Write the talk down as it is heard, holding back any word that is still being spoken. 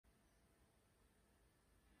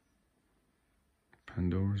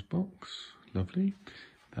Pandora's box, lovely.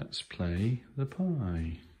 Let's play the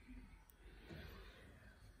pie.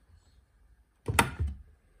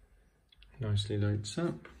 Nicely loads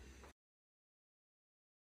up.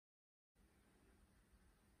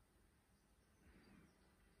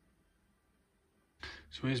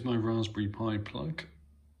 So here's my Raspberry Pi plug,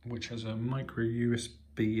 which has a micro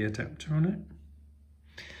USB adapter on it.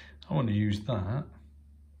 I want to use that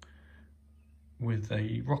with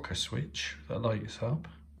a rocker switch that lights up,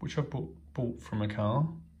 which I bought from a car,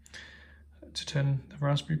 to turn the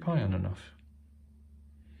Raspberry Pi on and off.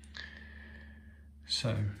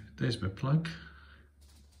 So there's my plug.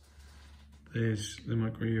 There's the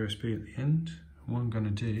micro USB at the end. And what I'm going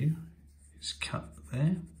to do is cut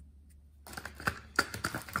there.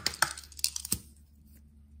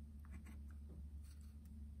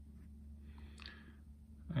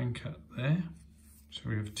 And cut there. So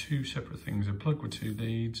we have two separate things, a plug with two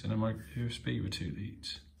leads and a micro USB with two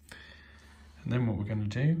leads. And then what we're going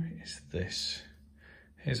to do is this.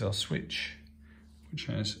 Here's our switch, which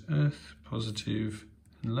has earth, positive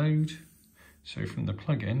and load. So from the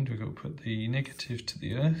plug end, we've got to put the negative to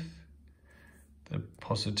the earth, the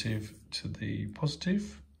positive to the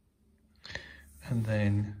positive, and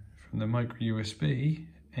then from the micro USB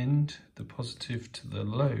end, the positive to the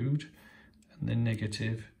load, and then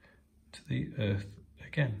negative to the earth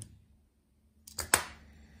again.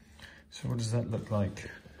 So what does that look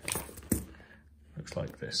like? Looks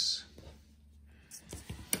like this.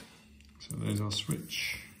 So there's our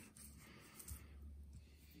switch.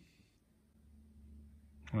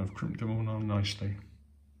 And I've crimped them all on nicely.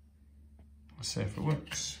 Let's see if it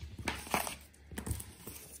works.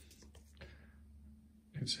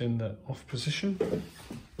 It's in the off position.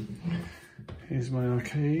 Here's my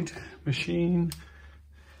arcade machine.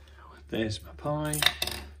 There's my Pi.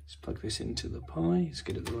 Let's plug this into the Pi. Let's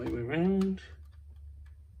get it the right way around.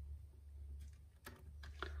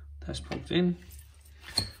 That's plugged in.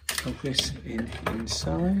 Plug this in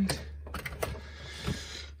inside.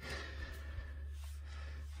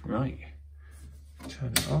 Right.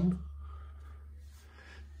 Turn it on.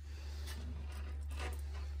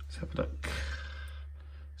 Let's have a look.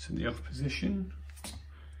 It's in the off position.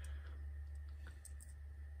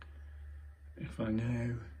 If I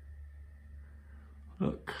now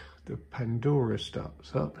look, the Pandora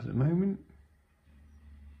starts up at the moment.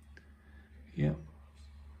 Yep.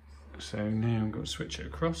 So now I've got to switch it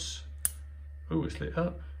across. Oh, it's lit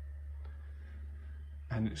up.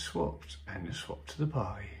 And it's swapped, and it's swapped to the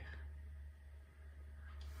Pi.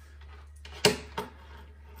 So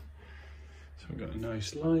we've got a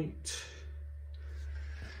nice light.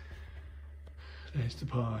 There's the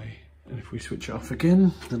Pi. And if we switch it off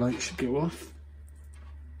again, the light should go off.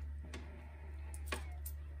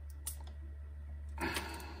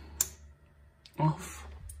 Off.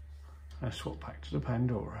 I swap back to the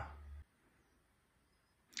Pandora.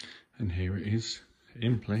 And here it is,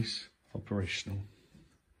 in place, operational.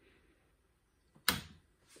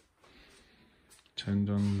 Turned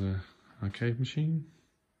on the arcade machine.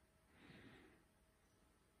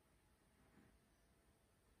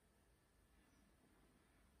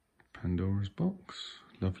 Pandora's box,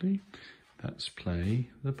 lovely. Let's play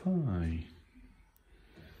the Pi.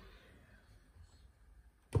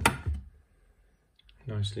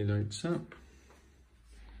 Nicely loads up.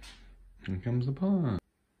 Here comes the Pi.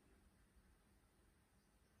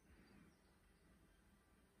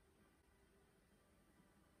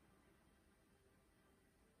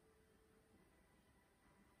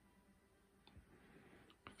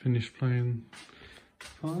 Finished playing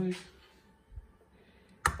Pi.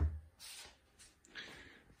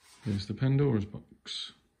 There's the Pandora's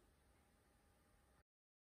box.